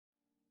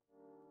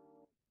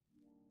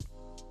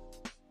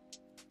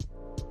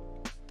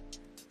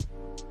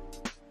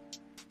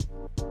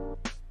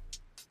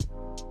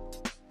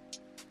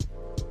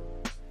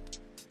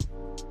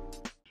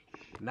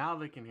Now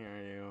they can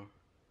hear you.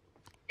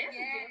 If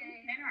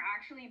Billy men are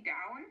actually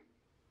down.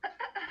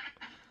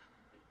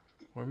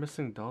 We're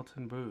missing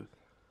Dalton Booth.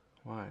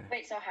 Why?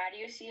 Wait, so how do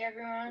you see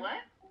everyone?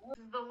 What?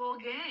 This is the whole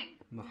gang.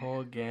 The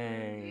whole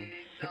gang.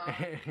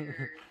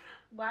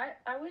 Why?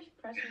 I wish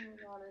Preston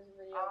was on his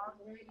video.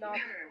 It's not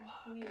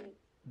complete.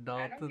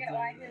 Dalton's I don't get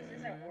why this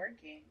isn't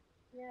working.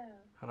 Yeah.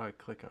 How do I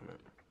click on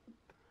it?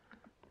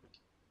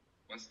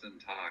 Weston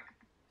talk.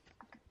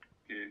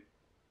 Okay.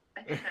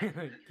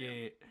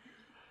 Okay.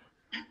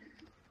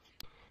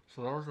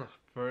 So that was the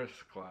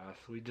first class.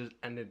 We just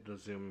ended the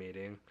Zoom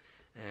meeting,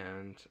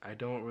 and I'm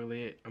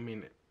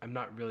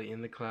not really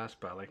in the class,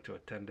 but I like to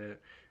attend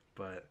it.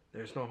 But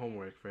there's no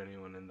homework for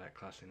anyone in that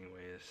class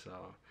anyways,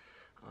 so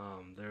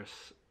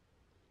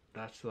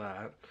that's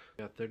that.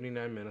 We got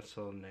 39 minutes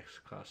till the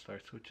next class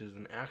starts, which is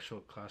an actual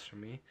class for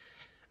me.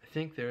 I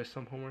think there is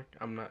some homework,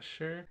 I'm not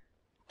sure.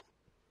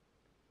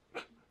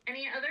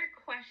 Any other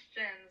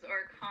questions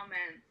or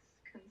comments,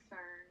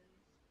 concerns?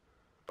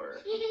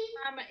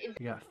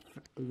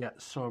 We got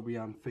Sorby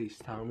on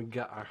FaceTime. We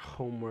got our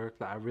homework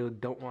that I really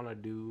don't want to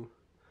do.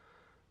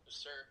 Yes,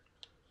 sir.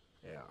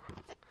 Yeah.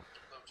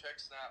 So check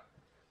Snap.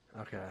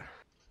 Okay.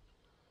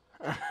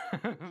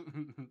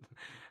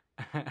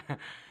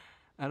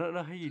 I don't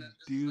know how you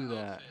do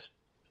that. Outfit.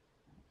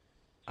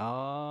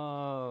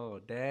 Oh,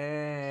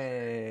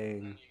 dang.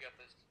 And you got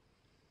the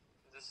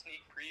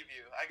sneak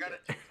preview. I gotta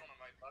choose one of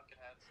my bucket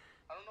hats.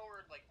 I don't know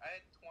where, like, I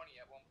had 20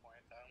 at one point.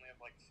 I only have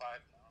like 5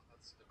 now.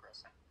 That's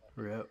depressing. But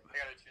Rip. I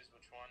gotta choose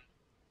which one.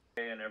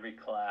 In every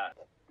class.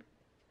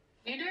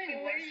 You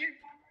doing Where's your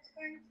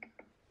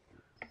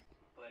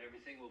But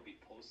everything will be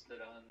posted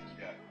on.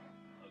 Yeah.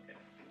 Okay.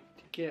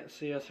 You can't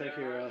see us or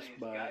hear us,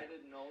 but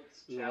guided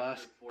notes, the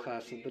last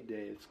class of the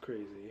day. It's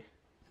crazy.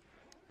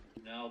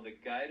 Now the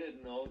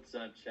guided notes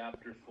on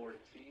chapter 14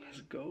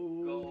 Let's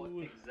go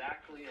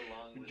exactly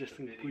along with just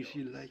the in case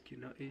you videos. like,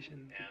 Asian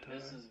And guitar,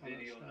 this is all that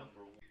video stuff.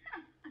 number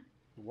 1.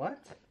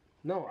 What?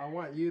 No, I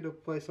want you to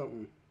play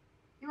something.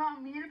 You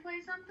want me to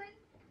play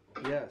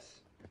something?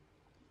 Yes.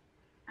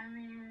 I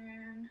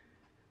mean,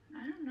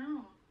 I don't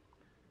know.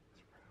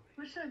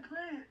 What should I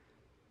play?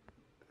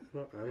 I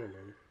don't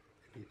know.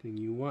 Anything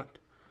you want,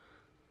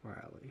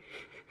 Riley.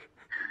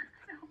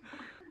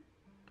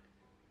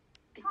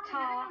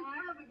 Guitar. I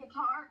have a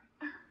guitar.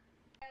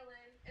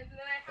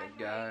 Hey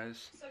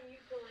guys,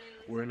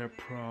 we're in a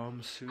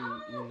prom suit,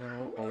 you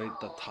know, only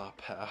the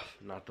top half,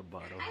 not the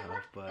bottom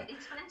half, but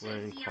we're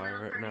in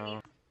choir right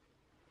now.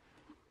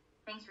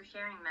 Thanks for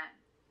sharing that.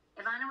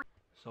 If I know.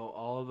 So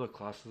all of the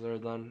classes are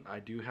done. I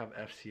do have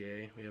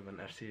FCA. We have an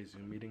FCA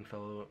Zoom meeting,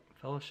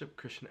 Fellowship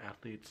Christian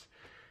Athletes.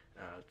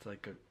 It's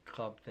like a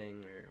club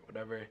thing or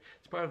whatever.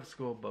 It's part of the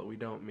school, but we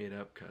don't meet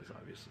up because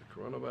obviously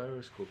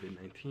coronavirus,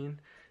 COVID-19,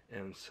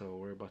 and so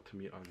we're about to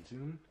meet on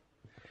Zoom.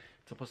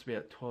 It's supposed to be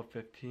at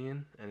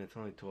 12:15, and it's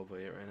only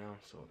 12:08 right now,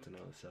 so it's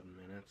another 7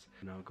 minutes.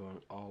 Now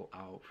going all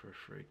out for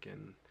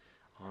freaking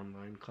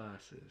online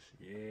classes.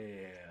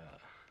 Yeah.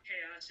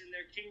 Chaos and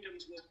their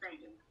kingdoms will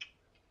crumble.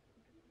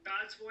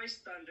 God's voice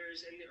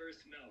thunders and the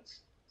earth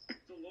melts.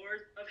 The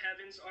Lord of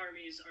heaven's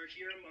armies are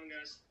here among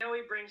us. Now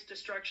he brings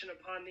destruction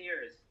upon the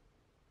earth.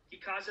 He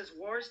causes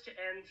wars to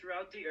end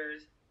throughout the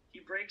earth. He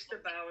breaks the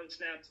bow and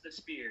snaps the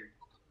spear.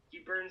 He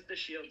burns the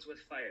shields with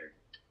fire.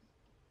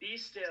 Be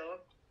still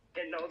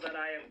and know that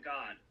I am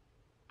God.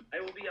 I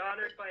will be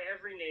honored by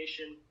every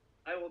nation.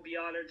 I will be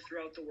honored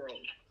throughout the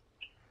world.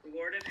 The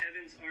Lord of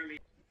heaven's army.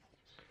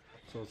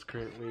 So it's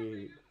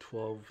currently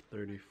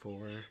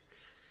 12:34.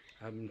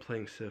 I've been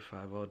playing Civ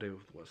 5 all day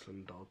with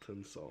Weston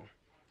Dalton, so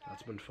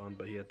that's been fun,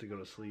 but he had to go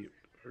to sleep,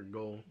 or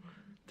go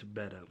to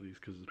bed at least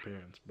because of his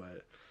parents.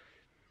 But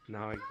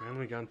now I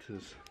randomly got into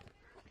this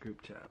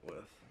group chat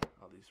with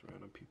all these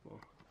random people.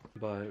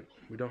 But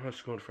we don't have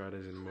school on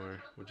Fridays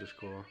anymore, which is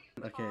cool.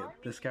 Okay,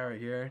 this guy right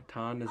here,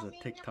 Tan, is a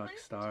TikTok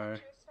star.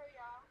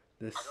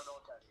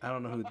 I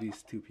don't know who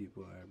these two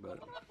people are, but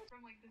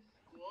from like the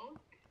school,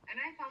 and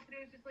I thought that it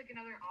was just like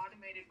another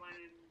automated one,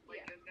 and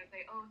like it was gonna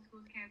say, "Oh,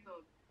 school's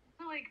canceled."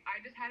 So like I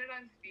just had it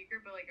on speaker,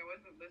 but like I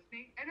wasn't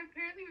listening, and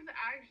apparently it was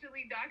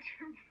actually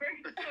Dr.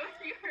 Bird. So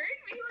he heard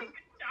me like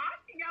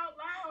talking out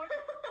loud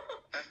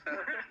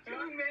for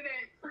 2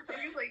 minutes. And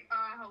he was like,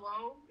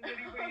 hello? Is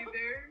anybody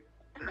there?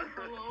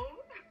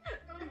 Hello?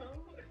 Hello?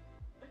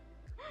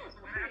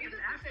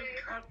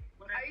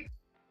 I